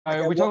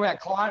Okay, we talking about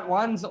client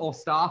ones or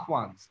staff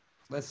ones?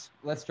 Let's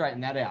straighten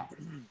that out.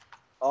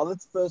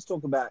 let's first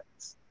talk about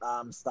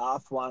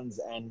staff ones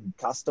and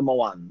customer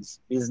ones.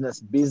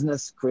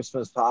 Business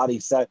Christmas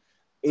parties. So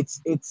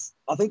it's.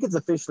 I think it's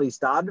officially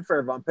started for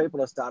everyone.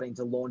 People are starting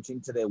to launch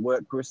into their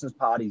work Christmas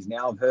parties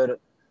now. I've heard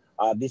it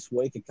this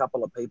week. A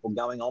couple of people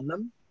going on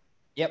them.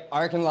 Yep,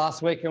 I reckon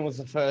last weekend was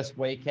the first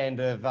weekend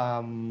of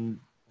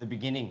the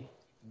beginning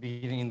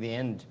and the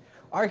end.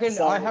 I reckon.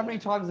 How many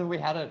times have we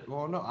had it?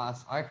 Well, not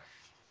us. I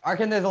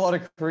reckon there's a lot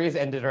of careers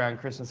ended around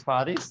Christmas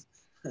parties.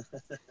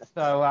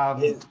 So,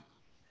 yeah.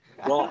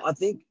 Well, I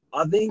think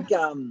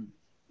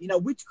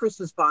which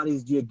Christmas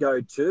parties do you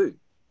go to,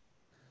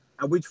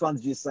 and which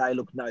ones do you say,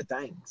 look, no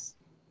thanks?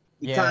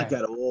 You can't go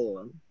to all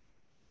of them.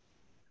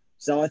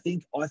 So I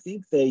think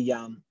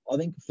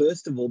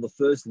first of all, the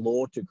first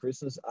law to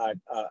Christmas,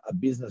 a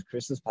business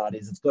Christmas party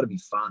is it's got to be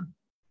fun.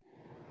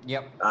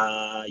 Yep.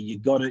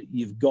 You've got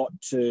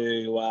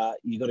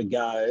to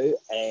go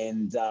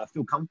and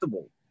feel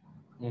comfortable.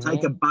 Mm-hmm.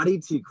 Take a buddy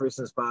to your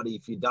Christmas party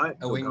if you don't.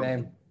 A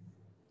wingman.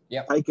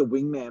 Yep. Take a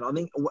wingman.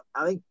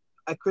 I think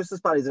at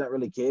Christmas parties, I don't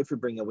really care if you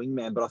bring a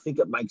wingman, but I think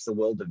it makes a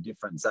world of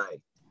difference, eh?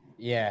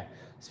 Yeah,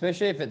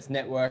 especially if it's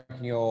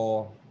networking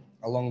or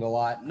along the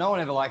line. No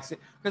one ever likes it.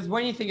 Because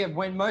when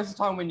most of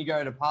the time when you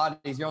go to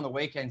parties, you're on the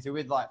weekends, you're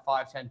with like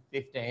 5, 10,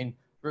 15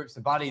 groups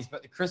of buddies.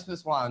 But the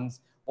Christmas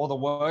ones or the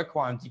work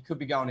ones, you could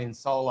be going in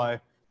solo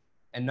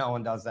and no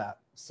one does that.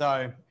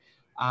 So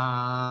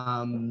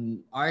I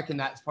reckon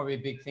that's probably a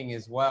big thing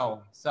as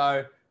well.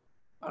 So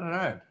I don't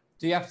know.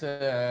 Do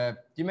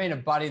you mean a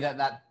buddy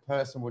that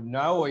person would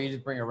know, or you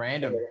just bring a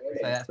random?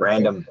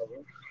 Random.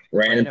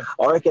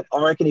 I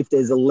reckon if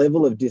there's a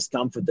level of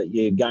discomfort that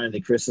you're going to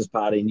the Christmas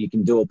party and you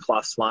can do a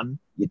 +1,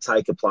 you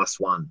take a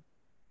 +1.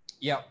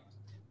 Yep.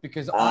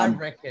 Because I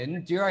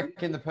reckon, do you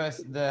reckon the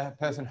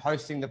person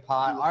hosting the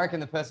party, I reckon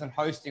the person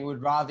hosting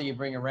would rather you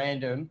bring a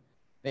random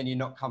than you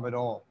not come at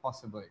all,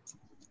 possibly.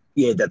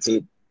 Yeah, that's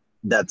it.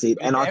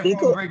 And I think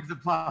everyone brings the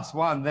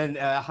 +1, then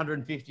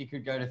 150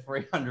 could go to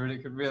 300.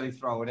 It could really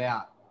throw it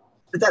out.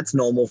 But that's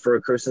normal for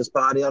a Christmas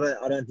party. I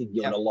don't think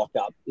you want to lock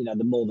up.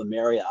 The more the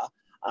merrier.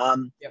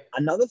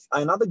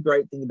 Another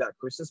great thing about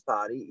Christmas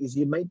party is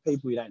you meet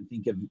people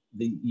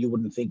you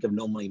wouldn't think of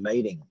normally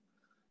meeting.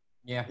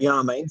 Yeah. You know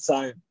what I mean?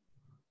 So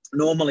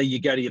normally you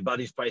go to your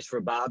buddy's place for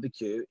a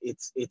barbecue.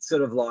 It's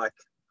sort of like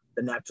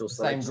the natural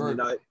selection.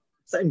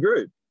 Same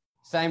group.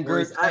 Same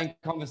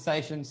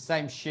conversation,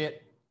 same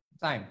shit,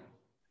 same.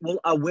 Well,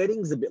 a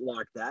wedding's a bit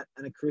like that,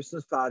 and a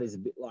Christmas party is a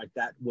bit like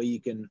that, where you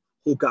can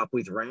hook up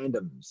with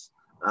randoms,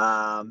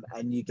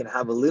 and you can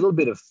have a little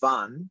bit of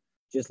fun,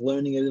 just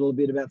learning a little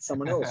bit about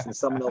someone else and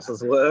someone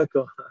else's work.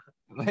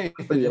 And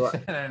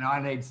I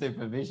need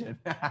supervision.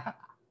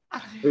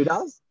 Who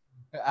does?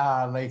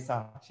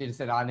 Lisa. She just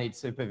said, I need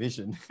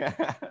supervision.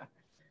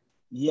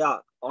 Yeah,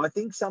 I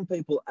think some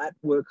people at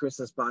work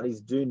Christmas parties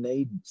do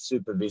need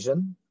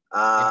supervision,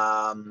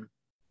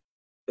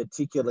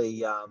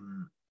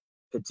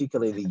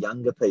 particularly the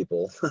younger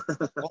people.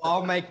 Well,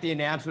 I'll make the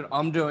announcement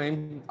I'm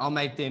doing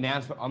the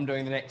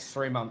next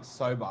 3 months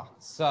sober.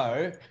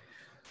 So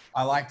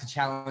I like to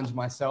challenge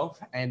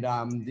myself, and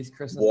this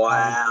Christmas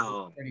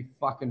party is pretty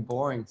fucking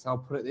boring. So I'll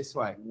put it this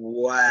way.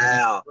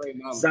 Wow.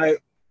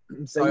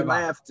 So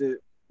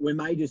we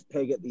may just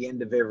peg at the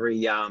end of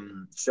every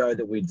show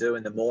that we do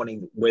in the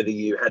morning whether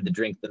you had the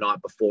drink the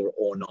night before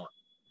or not.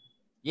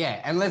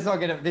 Yeah, and let's not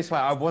get it this way.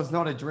 I was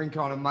not a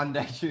drinker on a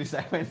Monday,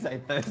 Tuesday, Wednesday,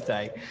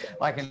 Thursday,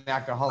 like an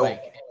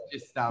alcoholic.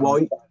 Well,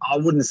 I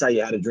wouldn't say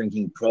you had a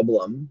drinking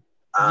problem.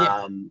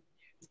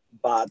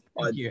 But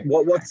why are you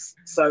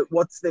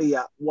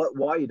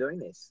doing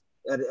this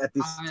at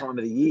this time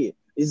of the year?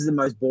 This is the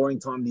most boring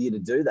time of the year to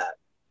do that.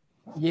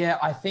 Yeah,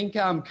 I think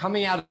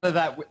coming out of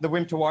the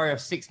Winter Warrior of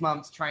 6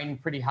 months training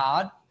pretty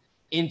hard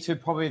into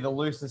probably the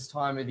loosest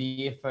time of the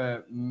year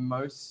for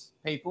most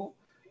people.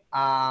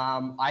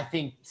 I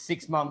think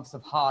 6 months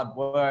of hard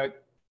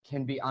work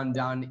can be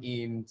undone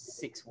in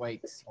 6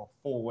 weeks or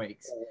 4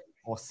 weeks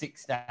or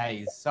 6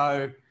 days.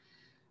 So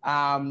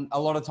a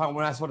lot of time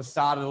when I sort of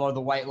started a lot of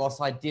the weight loss,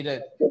 I did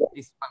it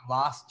this time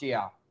last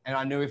year. And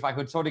I knew if I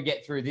could sort of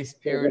get through this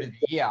period of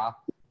the year,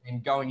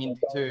 and going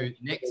into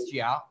this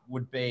year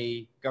would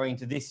be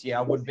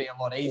a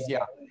lot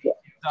easier.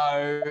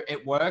 So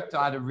it worked.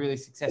 I had a really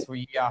successful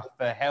year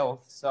for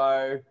health.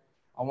 So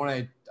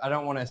I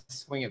don't want to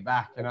swing it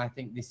back. And I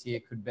think this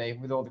year could be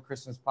with all the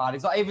Christmas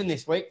parties. Like even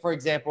this week, for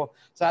example,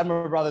 so I had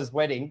my brother's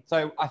wedding.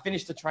 So I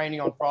finished the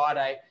training on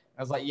Friday.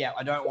 I was like, yeah,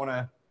 I don't want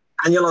to.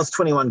 And you lost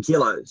 21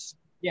 kilos.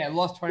 Yeah,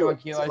 lost 21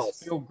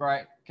 kilos. Feel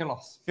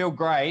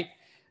great.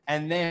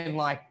 And then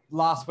like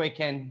last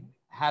weekend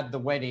had the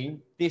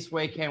wedding. This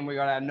weekend we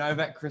got our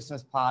Novak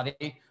Christmas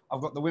party.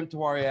 I've got the Winter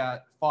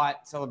Warrior fight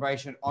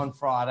celebration on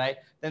Friday.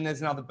 Then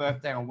there's another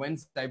birthday on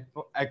Wednesday,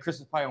 a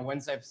Christmas party on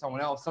Wednesday for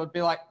someone else. So it'd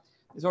be like,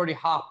 there's already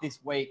half this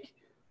week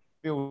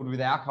filled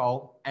with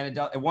alcohol, and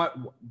it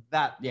won't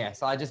that. Yeah.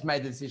 So I just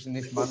made the decision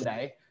this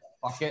Monday.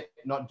 Fuck it,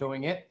 not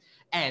doing it.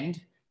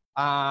 And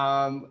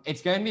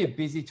it's going to be a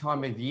busy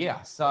time of year.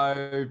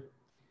 So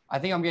I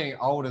think I'm getting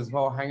old as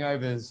well.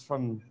 Hangovers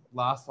from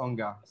last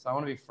longer, so I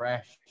want to be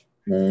fresh.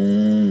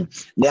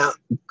 Now,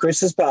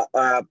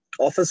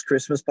 office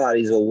Christmas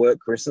parties or work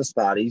Christmas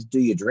parties, do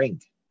you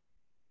drink?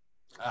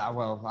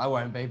 Well, I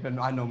won't be, but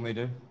I normally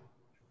do.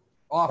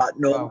 But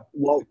no,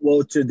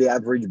 what should the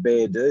average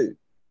bear do?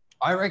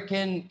 I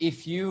reckon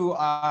if you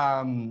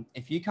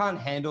can't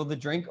handle the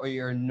drink or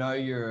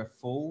you're a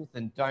fool,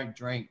 then don't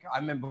drink. I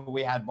remember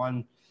we had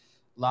one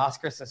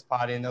last Christmas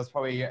party, and there was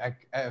probably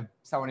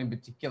someone in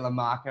particular,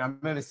 Mark, and I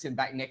remember sitting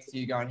back next to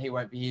you going, he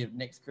won't be here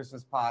next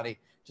Christmas party,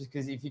 just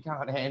because if you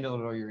can't handle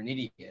it or you're an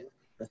idiot,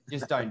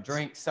 just don't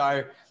drink.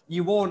 So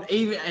you won't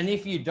even, and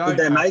if you don't,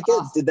 did they make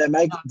it? Did they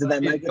make it to the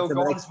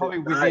next? Probably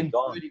within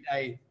 30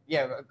 days.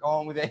 Yeah,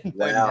 gone within 30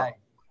 days.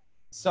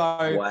 So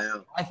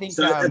wow. I think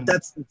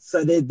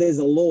there's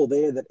a law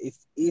there that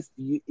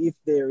if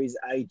there is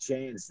a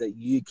chance that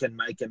you can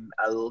make a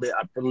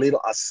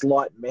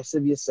slight mess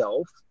of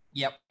yourself.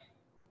 Yep.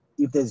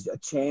 If there's a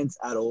chance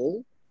at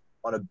all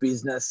on a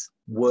business,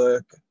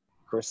 work,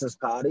 Christmas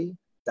party,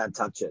 don't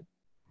touch it.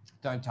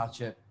 Don't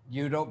touch it.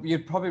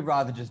 You'd probably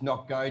rather just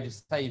not go.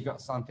 Just say you've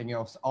got something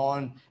else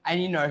on,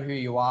 and you know who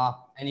you are.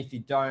 And if you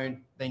don't,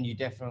 then you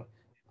definitely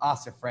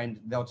ask a friend.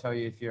 They'll tell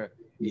you if you're an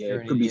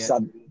idiot.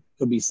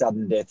 Could be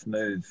sudden death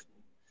move.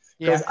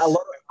 Yeah, a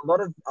lot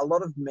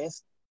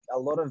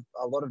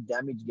of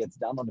damage gets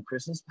done on the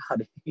Christmas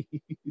party.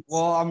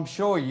 Well, I'm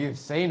sure you've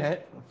seen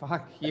it.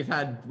 Fuck, you've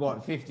had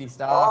 50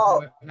 staff.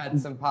 Oh. We've had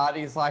some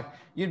parties. Like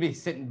you'd be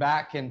sitting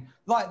back and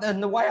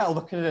the way I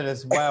look at it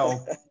as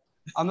well.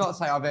 I'm not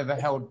saying I've ever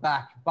held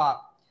back,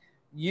 but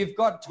you've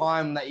got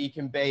time that you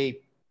can be.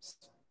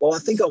 Well, I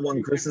think on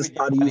one Christmas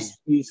party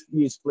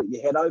you split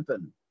your head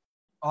open.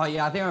 Oh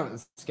yeah, I think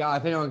I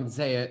can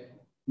see it.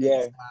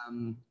 Yeah,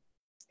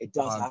 it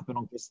does happen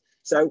on Christmas.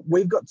 So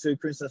we've got 2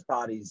 Christmas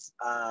parties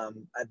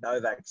at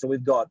Novak. So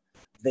we've got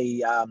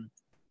the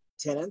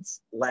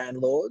tenants,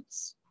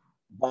 landlords,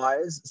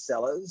 buyers,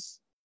 sellers,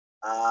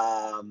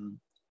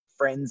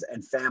 friends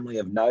and family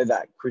of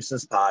Novak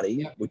Christmas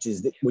party, which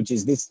is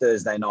this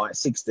Thursday night,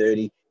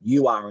 6:30.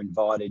 You are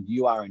invited.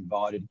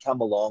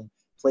 Come along.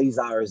 Please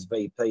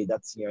RSVP.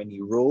 That's the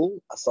only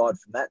rule. Aside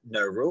from that,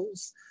 no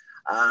rules.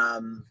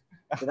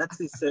 So that's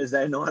this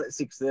Thursday night at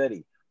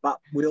 6:30. But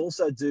we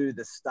also do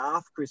the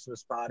staff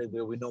Christmas party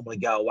where we normally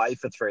go away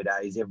for 3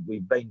 days.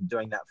 We've been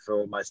doing that for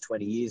almost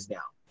 20 years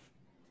now.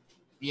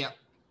 Yeah.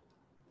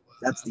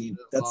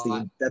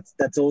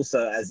 That's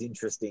also as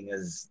interesting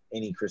as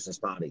any Christmas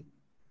party.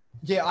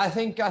 Yeah, I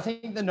think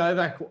the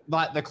Novak,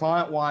 like the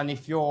client one,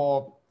 if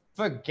you're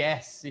for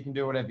guests, you can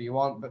do whatever you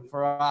want. But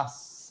for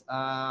us,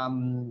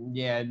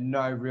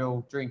 no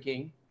real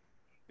drinking,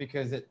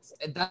 because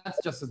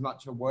that's just as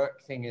much a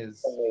work thing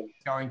as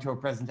going to a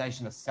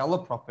presentation to sell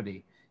a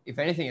property. If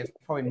anything, it's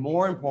probably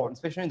more important,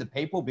 especially in the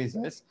people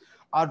business.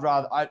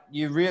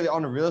 You really,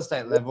 on a real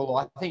estate level, or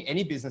I think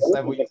any business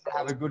level, you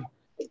have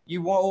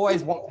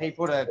always want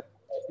people you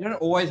don't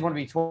always want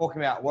to be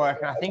talking about work.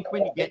 And I think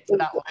when you get to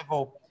that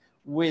level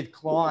with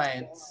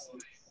clients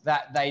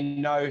that they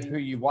know who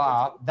you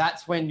are,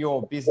 that's when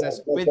your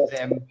business with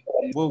them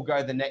will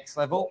go the next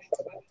level.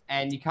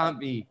 And you can't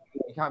be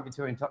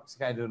too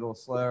intoxicated or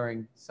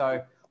slurring.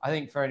 So I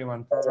think for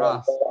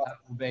us,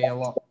 that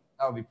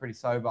will be pretty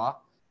sober.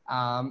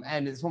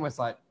 And it's almost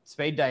like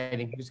speed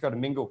dating. You just got to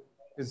mingle,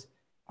 because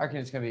I reckon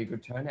it's going to be a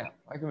good turnout.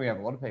 I reckon we have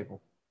a lot of people.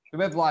 Do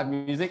we have live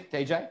music,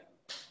 DJ?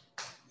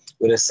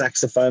 With a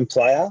saxophone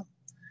player.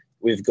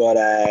 We've got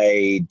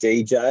a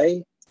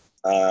DJ,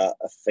 a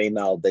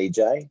female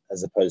DJ,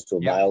 as opposed to a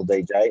male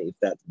DJ, if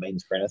that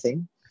means for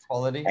anything.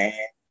 Equality.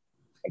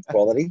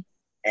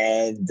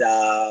 And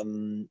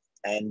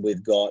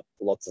we've got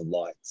lots of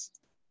lights.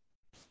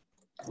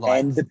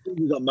 And the thing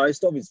we've got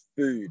most of is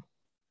food.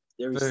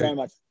 There is so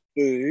much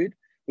food.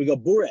 We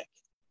got burek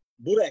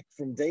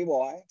from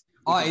DY.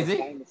 Oh, is it?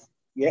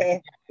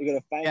 We got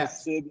a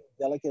famous Serbian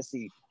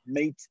delicacy: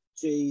 meat,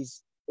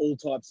 cheese, all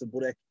types of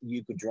burek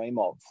you could dream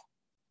of.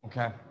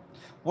 Okay.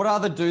 What are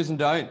the do's and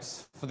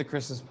don'ts for the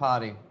Christmas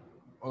party,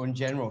 or in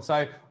general?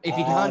 So if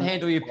you can't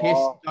handle your piss,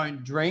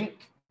 don't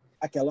drink.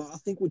 Okay, I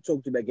think we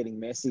talked about getting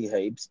messy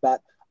heaps,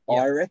 but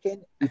I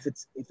reckon if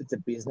it's a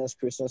business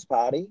Christmas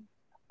party,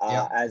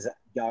 as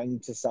going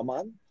to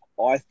someone,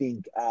 I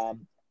think have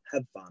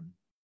fun.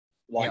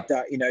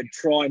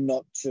 Try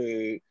not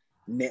to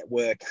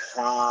network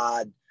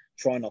hard.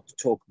 Try not to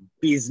talk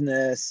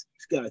business.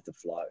 Just go with the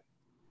flow.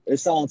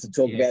 If someone wants to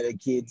talk about their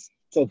kids,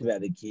 talk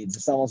about their kids.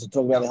 If someone wants to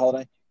talk about their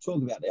holiday,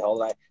 talk about their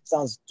holiday.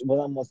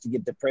 Someone wants to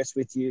get depressed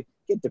with you,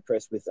 get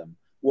depressed with them.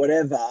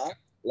 Whatever.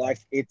 I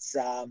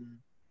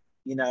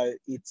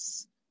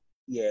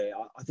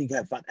think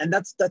have fun. And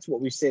that's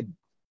what we said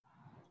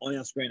on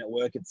our screen at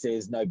work. It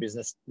says no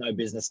business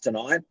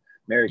tonight.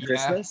 Merry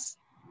Christmas.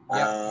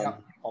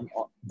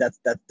 That's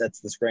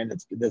the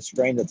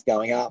screen that's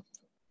going up.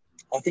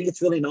 I think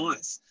it's really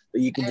nice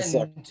that you can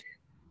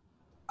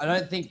I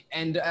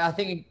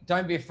think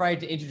don't be afraid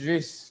to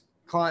introduce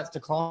clients to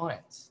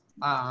clients.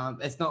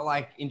 It's not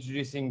like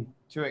introducing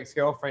 2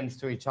 ex-girlfriends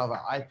to each other.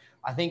 I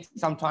think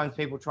sometimes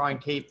people try and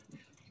keep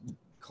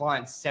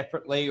clients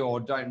separately or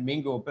don't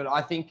mingle. But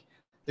I think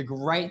the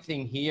great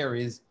thing here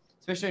is,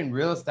 especially in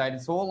real estate,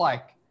 it's all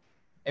like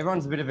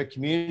everyone's a bit of a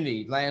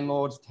community,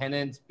 landlords,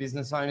 tenants,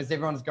 business owners,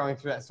 everyone's going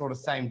through that sort of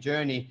same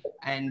journey.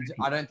 And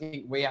I don't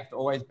think we have to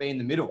always be in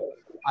the middle.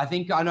 I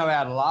think I know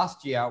out of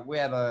last year, we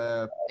had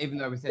even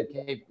though we said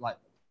keep like,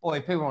 well,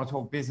 if people want to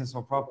talk business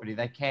or property,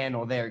 they can,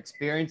 or their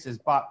experiences.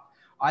 But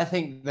I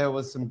think there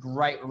was some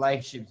great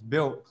relationships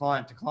built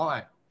client to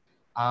client.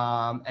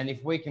 And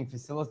if we can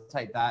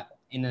facilitate that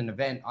in an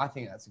event, I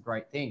think that's a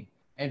great thing.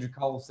 Andrew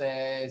Cole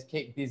says,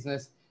 keep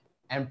business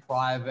and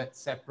private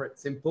separate,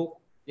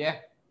 simple. Yeah.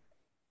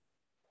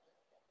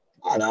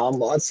 I know.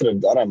 I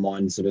don't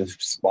mind sort of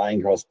splaying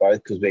across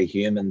both because we're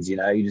humans. You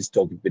know, you just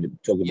talk a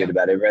bit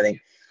about everything.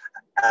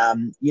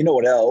 You know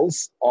what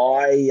else?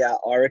 I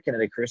reckon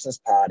at a Christmas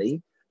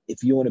party,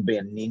 if you want to be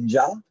a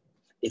ninja,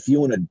 if you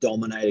want to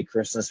dominate a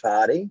Christmas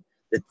party,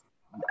 that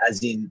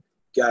as in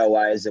go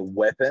away as a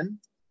weapon,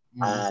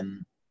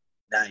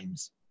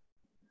 names.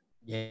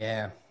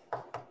 Yeah.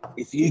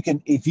 If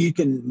you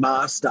can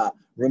master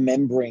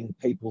remembering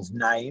people's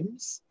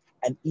names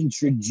and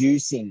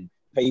introducing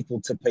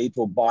people to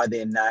people by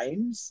their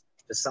names,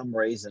 for some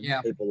reason,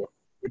 people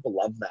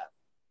love that.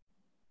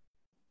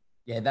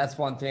 Yeah, that's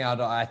one thing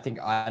I think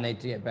I need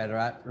to get better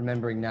at,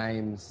 remembering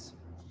names.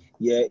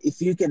 Yeah, if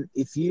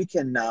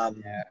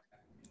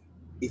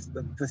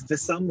for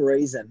some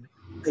reason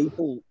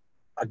people,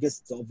 I guess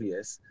it's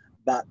obvious,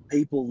 but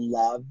people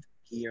love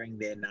hearing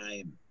their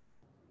name.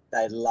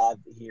 They love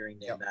hearing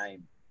their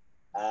name.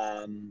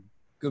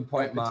 Good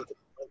point, Mark.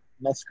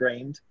 Not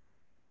screamed,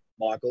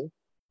 Michael.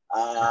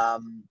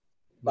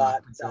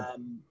 But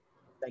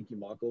thank you,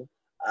 Michael.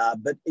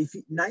 But if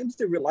names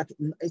are real, like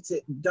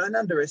don't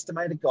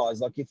underestimate it,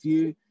 guys. Like if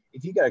you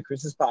go to a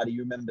Christmas party,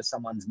 you remember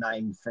someone's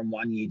name from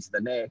one year to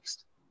the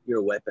next, you're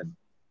a weapon.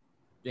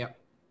 Yeah.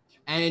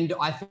 And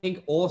I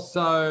think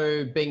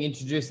also being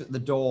introduced at the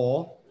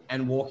door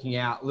and walking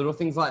out, little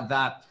things like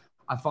that.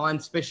 I find,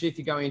 especially if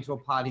you're going into a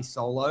party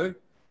solo,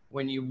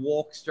 when you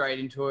walk straight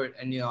into it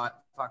and you're like,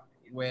 fuck,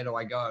 where do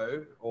I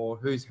go? Or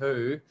who's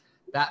who?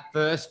 That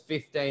first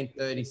 15,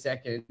 30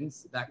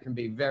 seconds, that can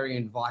be very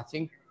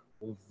inviting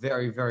or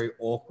very, very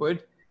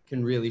awkward,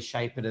 can really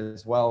shape it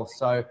as well.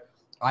 So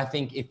I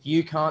think if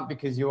you can't,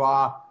 because you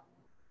are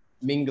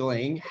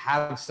mingling,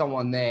 have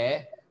someone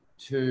there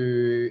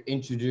to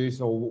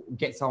introduce or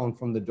get someone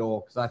from the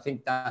door. Because I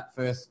think that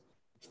first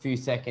few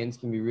seconds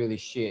can be really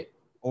shit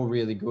or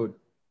really good,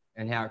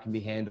 and how it can be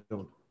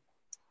handled.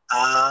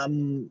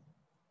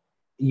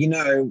 You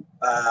know,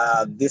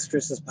 this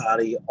Christmas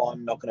party,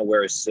 I'm not going to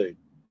wear a suit.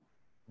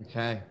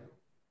 Okay.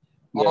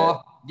 Yeah.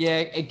 Oh, yeah,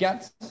 it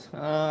gets,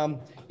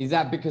 is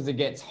that because it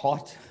gets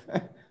hot?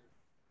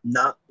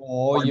 No.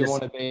 Or you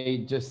want to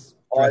be just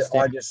I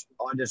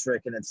just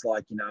reckon it's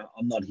like, you know,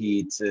 I'm not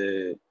here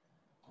to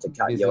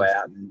cut business. You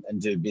out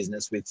and do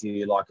business with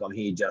you. Like, I'm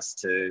here just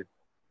to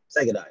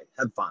say good day,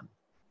 have fun.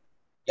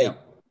 Yeah.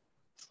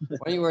 Why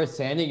don't you wear a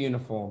Santa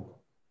uniform?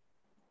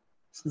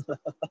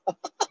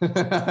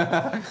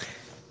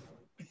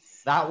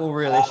 That will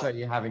really show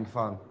you having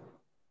fun.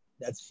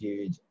 That's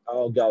huge.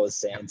 I'll go as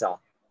Santa.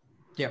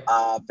 Yep.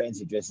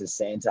 Fancy dress as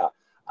Santa.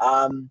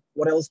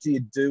 What else do you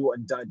do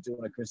and don't do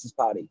on a Christmas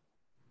party?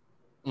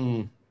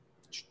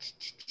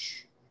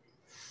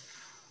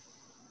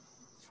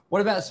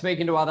 What about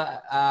speaking to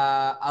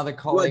other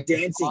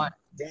colleagues? What,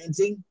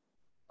 dancing?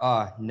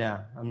 Oh, no,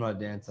 I'm not a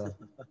dancer.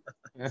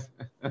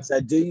 So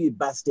do you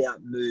bust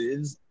out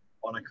moves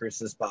on a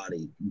Christmas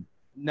party?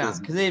 No,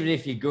 because even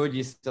if you're good,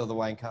 you're still the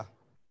wanker.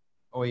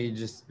 Or you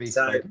just be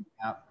spoken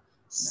out. No.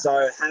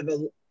 So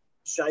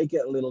shake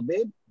it a little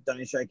bit.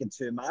 Don't shake it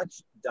too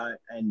much.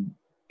 And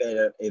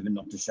better even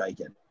not to shake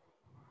it.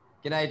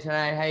 G'day,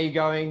 Tanae. How you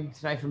going?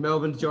 Tanae from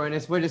Melbourne to join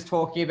us. We're just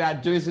talking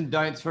about do's and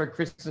don'ts for a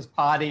Christmas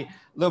party. A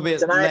little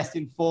bit less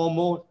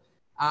informal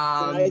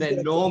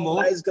than normal.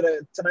 Tanae's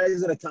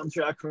gonna come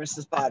through our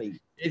Christmas party.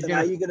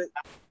 Tanae,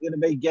 you're gonna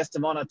be guest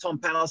of honor. Tom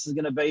Panos is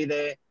gonna be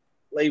there.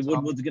 Lee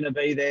Woodward's gonna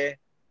be there.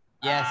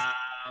 Yes.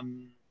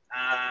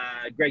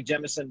 Greg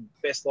Jemison,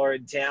 best lawyer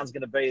in town, is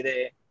going to be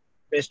there.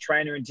 Best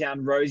trainer in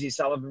town, Rosie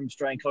Sullivan from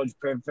Australian College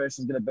Professional,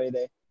 is going to be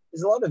there.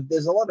 There's a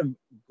lot of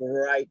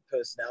great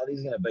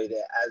personalities going to be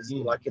there.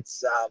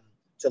 It's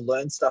to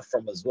learn stuff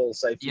from as well.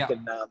 So if you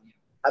can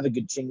have a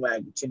good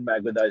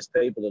chinwag with those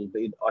people,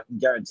 I can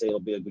guarantee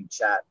it'll be a good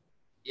chat.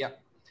 Yep.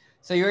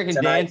 So you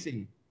reckon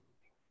dancing?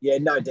 Yeah,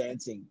 no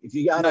dancing. If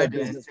you go to a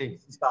business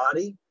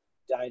party,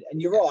 don't. And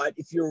you're right.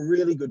 If you're a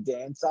really good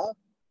dancer.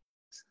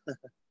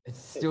 It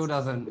still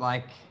doesn't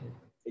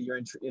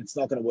it's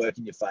not going to work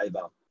in your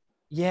favor.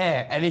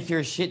 Yeah, and if you're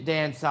a shit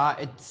dancer,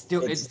 it's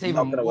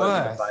even worse. Work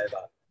in your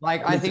favor.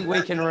 Like, I think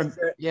we can. If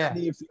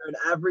you're an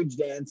average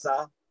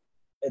dancer,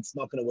 it's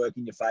not going to work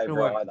in your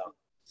favor either.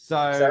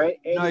 So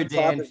no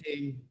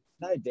dancing.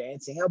 No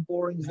dancing. How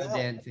boring is that? No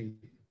dancing.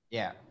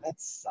 Yeah. That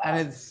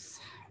sucks.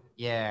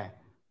 And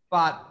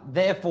but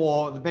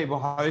therefore, the people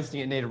hosting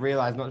it need to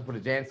realize not to put a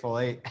dance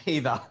floor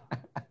either.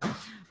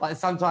 Like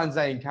sometimes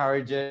they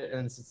encourage it,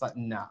 and it's just like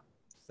nah.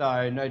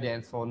 So no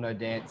dance floor, no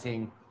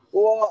dancing.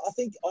 Well, I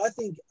think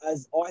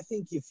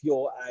if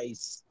you're a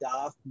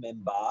staff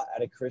member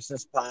at a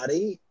Christmas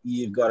party,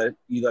 you got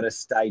to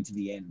stay to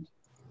the end.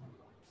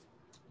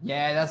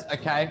 Yeah, that's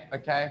okay.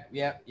 Okay.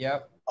 Yep.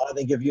 Yep. I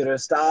think if you're a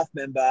staff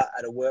member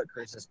at a work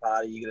Christmas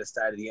party, you got to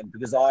stay to the end,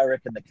 because I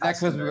reckon the Is that because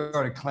customers. we've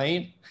got to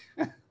clean?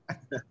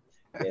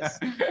 Yes.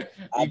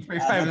 You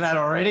pre-paying that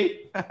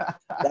already?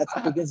 That's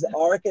because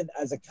I reckon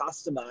as a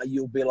customer,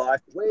 you'll be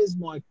like, "Where's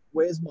my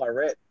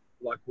rep?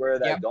 Like, where are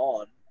they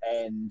gone?"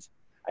 And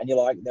you're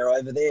like, "They're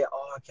over there."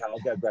 Oh, okay, I'll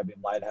go grab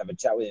him later, have a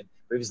chat with him.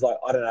 But if he's like,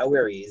 "I don't know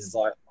where he is," it's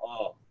like,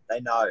 "Oh, they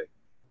know."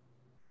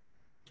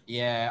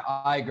 Yeah,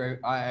 I agree.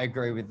 I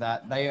agree with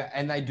that.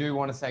 They do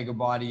want to say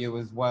goodbye to you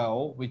as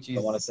well, which is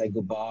They want to say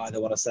goodbye. They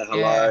want to say hello.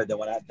 Yeah. They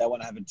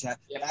want to have a chat.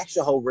 Yep. The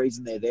actual whole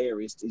reason they're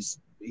there is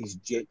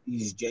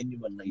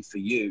genuinely for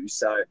you.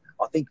 So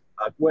I think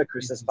work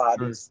Christmas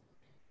parties,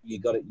 you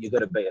got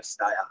to be a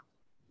stayer.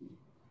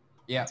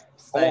 Yeah,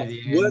 stay to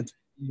the end.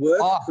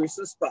 Work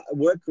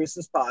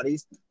Christmas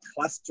parties,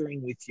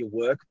 clustering with your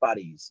work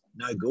buddies,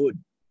 no good.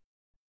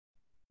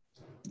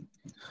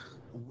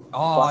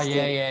 Oh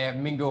yeah,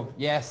 mingle.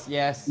 Yes.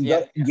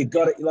 You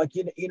got it. Like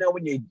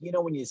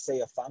when you see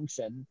a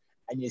function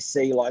and you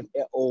see like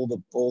all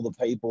the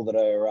people that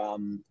are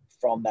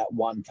from that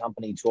one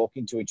company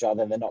talking to each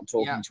other, and they're not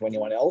talking to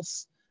anyone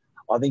else.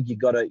 I think you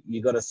got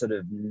to sort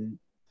of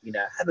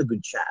have a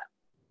good chat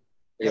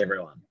with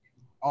everyone.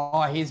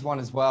 Oh, here's one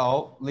as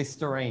well.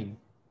 Listerine.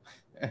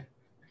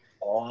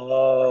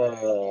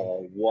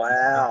 Oh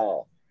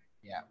wow!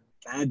 Yeah.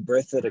 Bad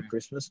breath at a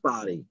Christmas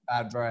party.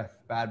 Bad breath.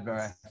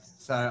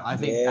 So I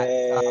think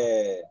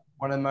that's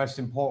one of the most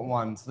important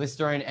ones.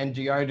 Listerine and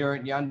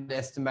deodorant, you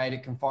underestimate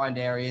it, confined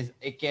areas.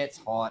 It gets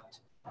hot.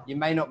 You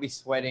may not be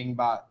sweating,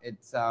 but it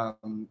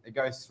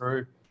goes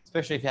through,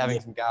 especially if you're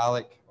having some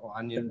garlic or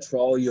onion.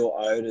 Control your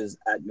odors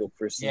at your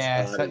Christmas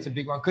party. Yeah, so it's a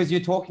big one because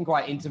you're talking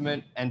quite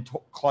intimate and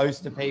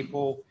close to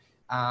people.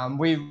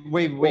 We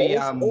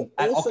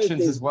at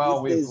auctions as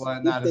well, we've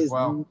learned that as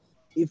well.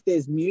 If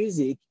there's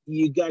music,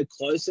 you go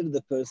closer to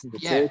the person to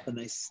talk, and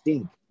they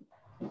stink.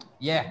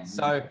 Yeah,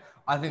 so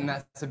I think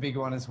that's a big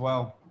one as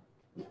well.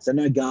 So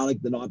no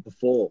garlic the night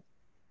before.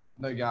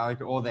 No garlic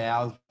or the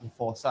hours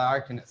before. So I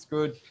reckon it's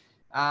good.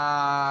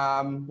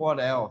 What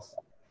else?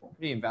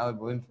 Pretty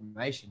invaluable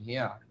information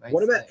here.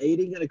 What about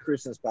eating at a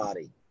Christmas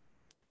party?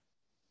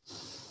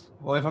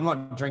 Well, if I'm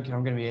not drinking,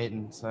 I'm going to be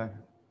eating. So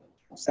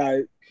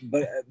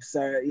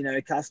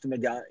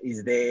customer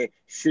is there.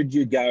 Should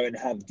you go and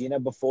have dinner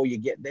before you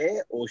get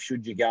there, or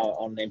should you go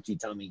on an empty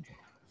tummy?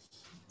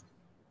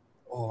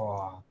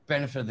 Oh,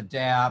 benefit of the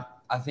doubt.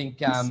 I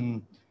think. I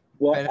think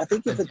I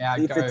think you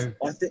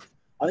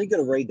got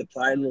to read the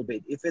play a little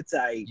bit. If it's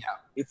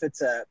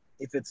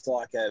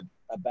like a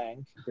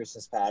bank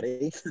Christmas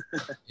party,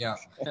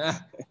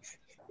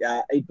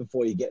 eat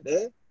before you get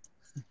there.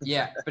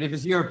 Yeah, but if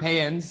it's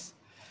Europeans.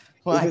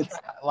 Like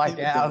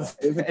ours.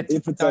 If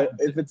it's a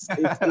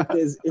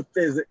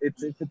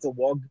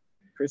WOG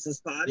Christmas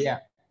party,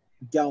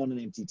 go on an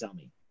empty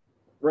tummy.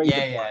 Read the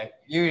play.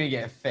 You're gonna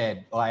get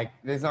fed. Like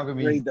there's not gonna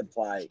be. Read the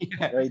play.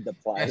 Read the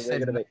play.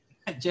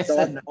 Jeff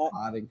said no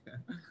farting.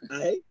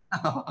 Hey?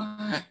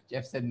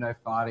 Jeff said no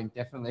farting.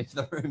 Definitely if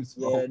the room's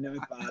full. Yeah, no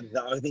farting.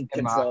 I think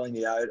controlling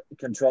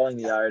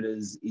the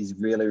odors is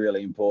really,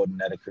 really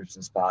important at a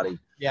Christmas party.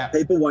 Yeah.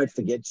 People won't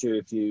forget you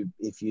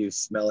if you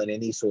smell in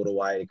any sort of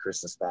way at a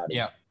Christmas party.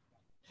 Yeah.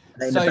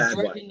 So do you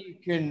reckon you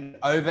can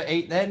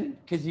overeat then?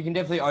 Because you can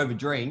definitely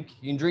overdrink.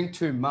 You can drink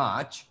too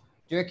much.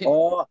 Do you reckon?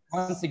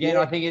 Once again,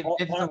 I think if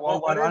it's a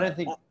wild one, I don't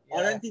think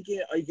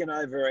you can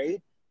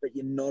overeat. But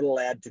you're not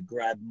allowed to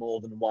grab more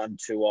than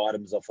 2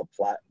 items off a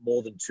plate.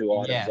 More than 2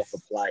 items off a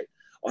plate.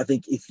 I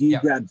think if you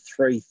grab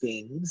 3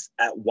 things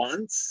at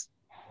once,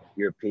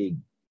 you're a pig.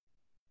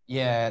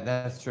 Yeah,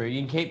 that's true. You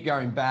can keep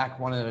going back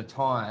one at a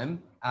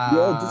time.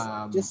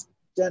 Just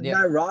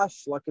no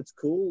rush. Like it's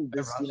cool.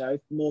 Just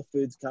more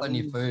food's coming.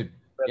 Plenty of food.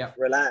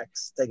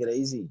 Relax. Take it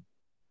easy.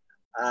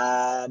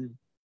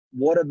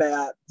 What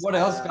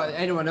else, guys?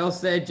 Anyone else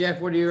there? Jeff,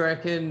 what do you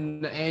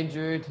reckon?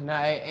 Andrew,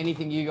 Tanae,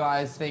 anything you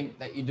guys think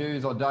that you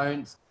do's or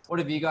don'ts? What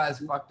have you guys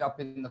fucked up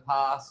in the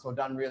past or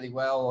done really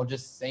well or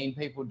just seen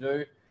people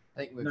do? I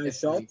think we've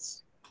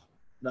shots.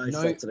 No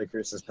shots at a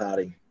Christmas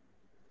party.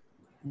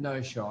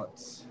 No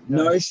shots.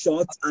 No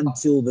shots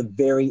until the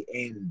very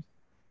end.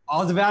 I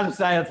was about to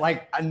say it's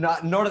like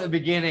not at the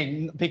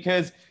beginning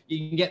because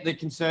you can get the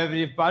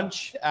conservative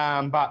bunch,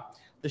 but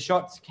the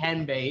shots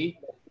can be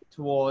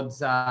towards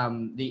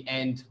the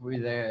end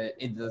with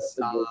the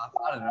staff.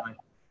 I don't know.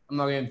 I'm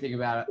not going to think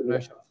about it. No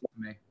shots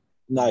for me.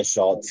 No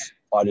shots.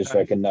 I just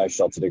reckon no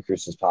shots at a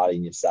Christmas party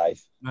and you're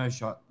safe. No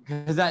shot.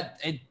 Because that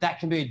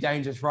can be a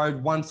dangerous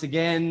road. Once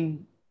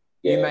again,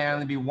 you may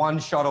only be 1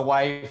 shot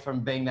away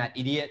from being that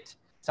idiot.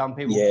 Some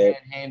people can't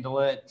handle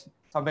it.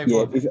 Some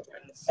people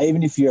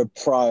even if you're a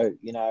pro, I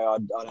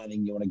don't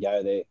think you want to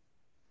go there.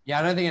 Yeah,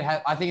 I don't think it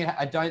has.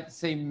 I don't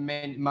see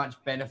much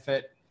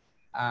benefit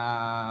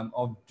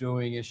of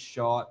doing a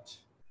shot.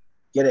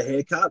 Get a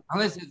haircut.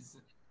 Unless it's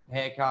a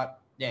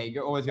haircut. Yeah,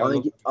 you always got to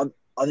look.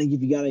 I think if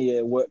you're going to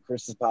a work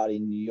Christmas party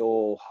and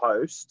your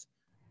host,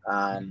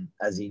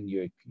 as in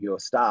your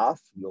staff,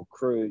 your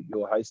crew,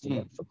 you're hosting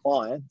it for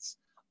clients,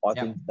 I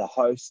think the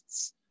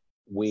hosts,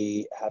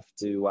 we have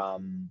to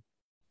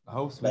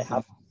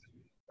the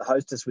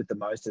hostess with the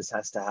mostest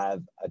has to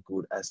have a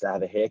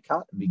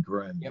haircut and be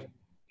groomed. Yep.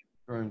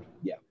 Groomed.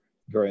 Yeah.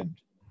 Groomed.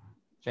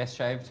 Chest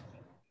shaved.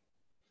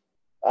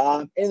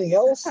 Anything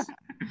else?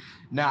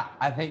 Nah,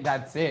 I think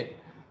that's it.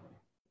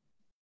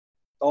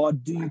 Oh, are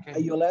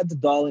you allowed to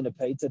dial in a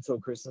pizza to a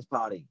Christmas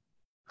party?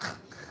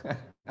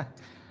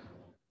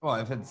 Well,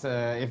 if they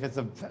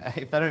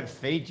don't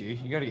feed you,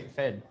 you got to get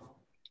fed.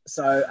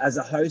 So as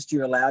a host,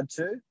 you're allowed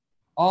to?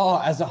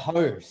 Oh, as a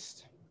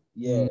host.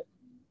 Yeah.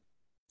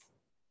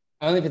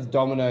 Only if it's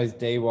Domino's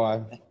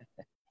DY.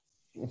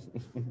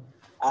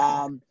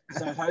 So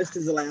host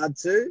is allowed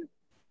to,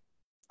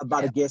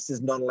 but a guest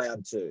is not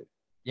allowed to.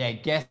 Yeah,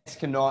 guests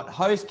cannot.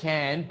 Host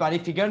can, but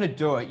if you're going to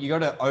do it, you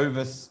got to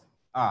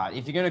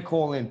if you're going to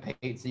call in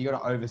pizza, you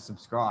got to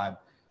oversubscribe.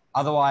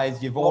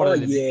 Otherwise, you've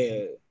ordered.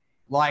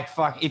 Like,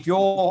 fuck, if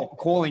you're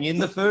calling in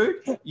the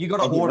food, you got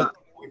to order.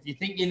 If you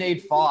think you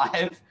need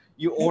 5,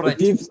 you order.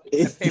 If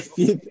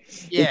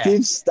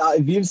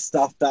you've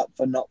stuffed up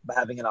for not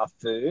having enough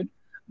food,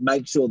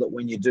 make sure that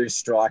when you do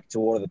strike to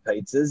order the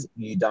pizzas,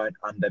 you don't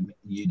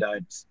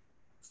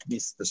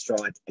miss the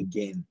strike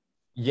again.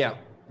 Yeah,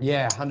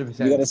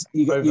 100%.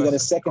 You got a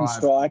second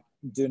strike.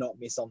 Do not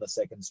miss on the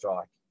second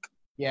strike.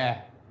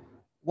 Yeah.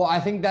 Well,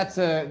 I think that's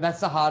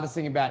the hardest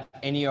thing about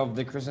any of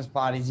the Christmas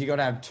parties. You got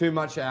to have too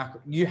much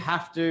alcohol. You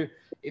have to.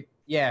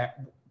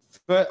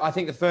 I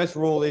think the first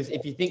rule is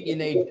if you think you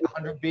need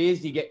 100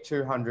 beers, you get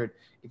 200.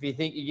 If you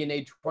think you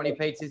need 20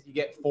 pizzas, you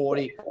get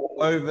 40.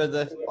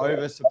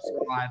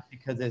 Oversubscribe,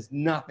 because there's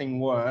nothing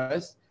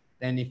worse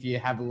than if you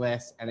have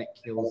less and it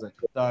kills it.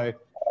 So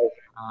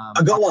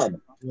I got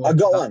one.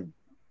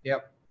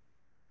 Yep.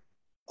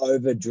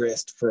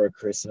 Overdressed for a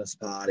Christmas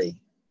party.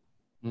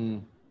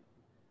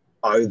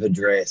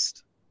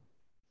 Overdressed.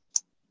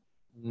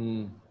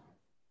 You're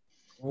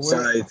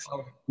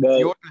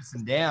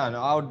dressing down.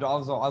 I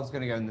was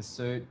going to go in the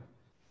suit,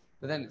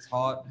 but then it's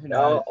hot. Who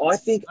knows? I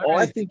think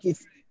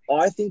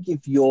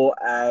if you're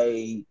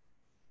a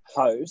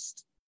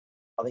host,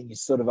 I think you're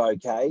sort of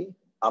okay,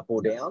 up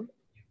or down.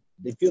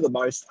 If you're the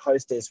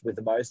hostess with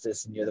the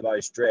mostest and you're the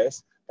most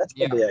dressed, that's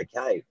probably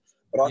okay.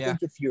 But I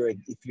think if you're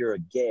a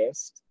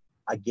guest,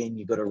 again,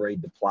 you've got to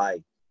read the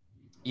play.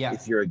 Yeah.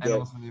 If you're a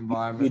guest, you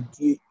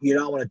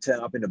don't want to turn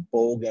up in a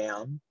ball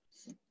gown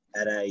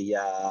at a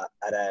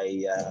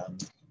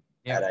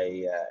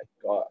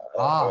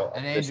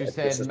and Andrew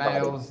said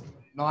males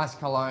nice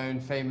cologne,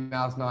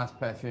 females nice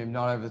perfume,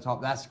 not over the top.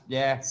 That's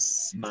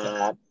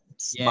smart.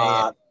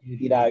 Yeah.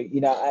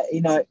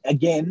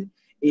 Again,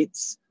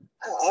 it's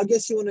I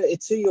guess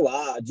it's who you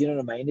are. Do you know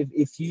what I mean?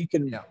 If you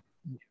can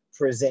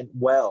present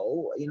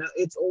well,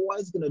 it's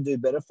always going to do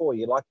better for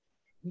you. Like,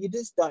 you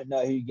just don't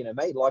know who you're going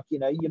to meet. Like,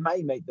 you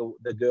may meet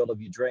the girl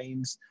of your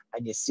dreams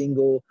and you're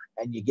single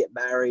and you get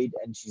married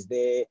and she's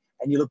there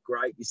and you look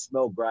great, you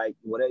smell great,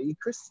 whatever. Your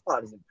Christmas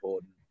party's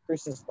important.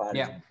 Christmas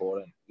party's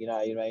important. You know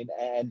what I mean?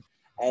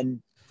 And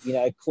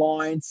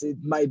clients,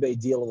 it may be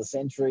deal of the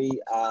century,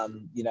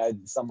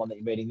 someone that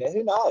you're meeting there.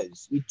 Who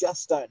knows? You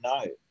just don't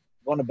know. You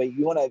want to be,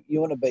 but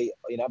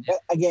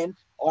again,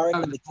 I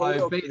reckon the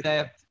key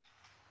there.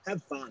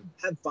 Have fun.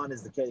 Have fun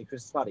is the key to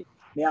Christmas party.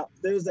 Now,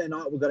 Thursday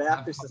night, we've got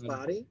our Christmas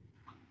party.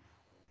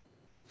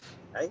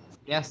 Hey?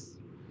 Yes.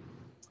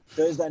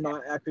 Thursday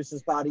night, our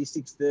Christmas party,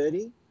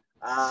 6:30.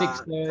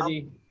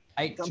 6:30,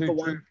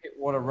 822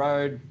 Pittwater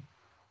Road.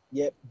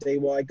 Yep,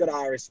 DY. Got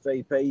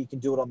RSVP. You can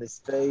do it on this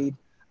feed.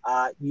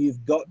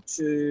 You've got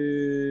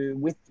to,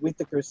 with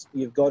the Chris,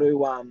 you've got to,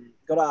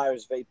 got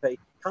RSVP.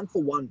 Come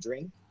for 1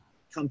 drink.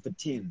 Come for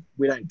 10.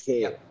 We don't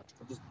care. Yep.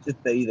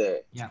 Just be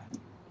there. Yeah.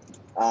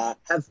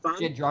 Have fun.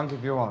 Get drunk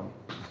if you want.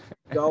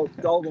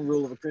 Golden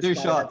rule of a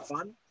Christmas party. Have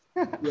fun.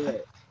 Yeah.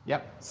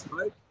 Yep.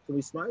 Smoke. Can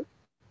we smoke?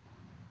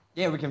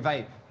 Yeah, we can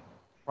vape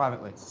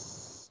privately.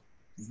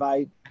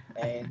 Vape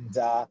and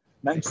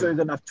make sure you've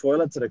got enough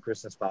toilets at a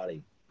Christmas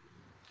party.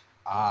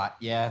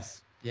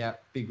 Yes. Yeah.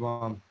 Big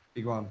one.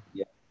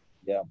 Yeah.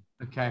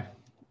 Okay.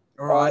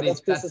 All right. That's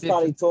Christmas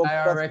party talk.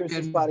 That's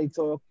Christmas party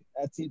talk.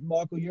 That's it,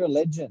 Michael. You're a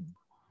legend.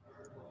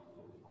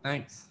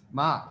 Thanks,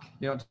 Mark.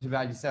 You're not too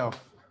bad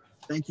yourself.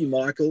 Thank you,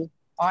 Michael.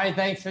 All right,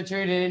 thanks for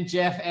tuning in,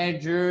 Jeff,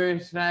 Andrew,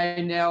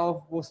 today,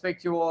 Nell. We'll speak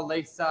to you all,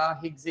 Lisa,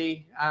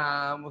 Higgsy.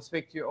 We'll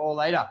speak to you all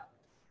later.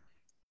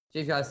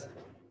 Cheers, guys.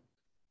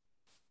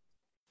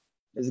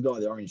 There's a guy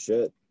with the orange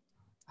shirt.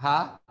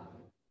 Huh?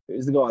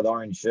 Who's the guy with the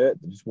orange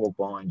shirt that just walked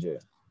behind you?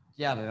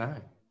 Yeah, I don't know.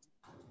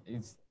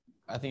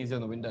 I think he's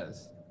doing the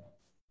windows.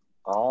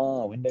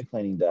 Oh, window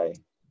cleaning day.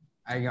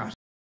 Hang on.